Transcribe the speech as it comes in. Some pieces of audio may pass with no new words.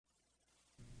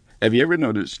Have you ever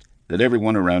noticed that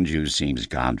everyone around you seems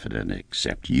confident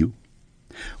except you?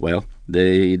 Well,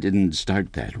 they didn't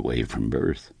start that way from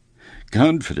birth.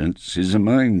 Confidence is a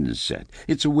mindset.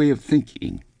 It's a way of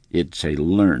thinking. It's a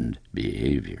learned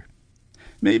behavior.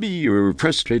 Maybe you're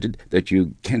frustrated that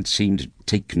you can't seem to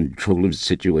take control of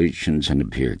situations and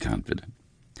appear confident.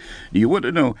 Do you want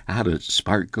to know how to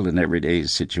sparkle in everyday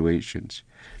situations?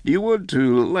 Do you want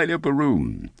to light up a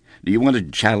room? Do you want to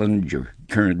challenge your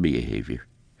current behavior?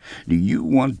 Do you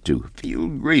want to feel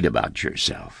great about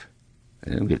yourself?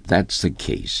 Well, if that's the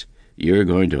case, you're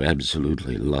going to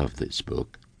absolutely love this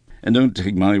book. And don't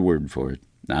take my word for it.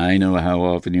 I know how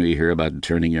often you hear about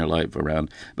turning your life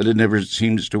around, but it never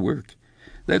seems to work.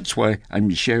 That's why I'm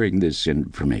sharing this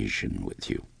information with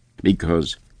you,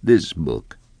 because this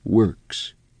book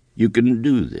works. You can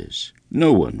do this.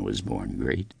 No one was born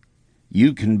great.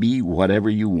 You can be whatever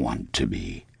you want to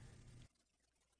be.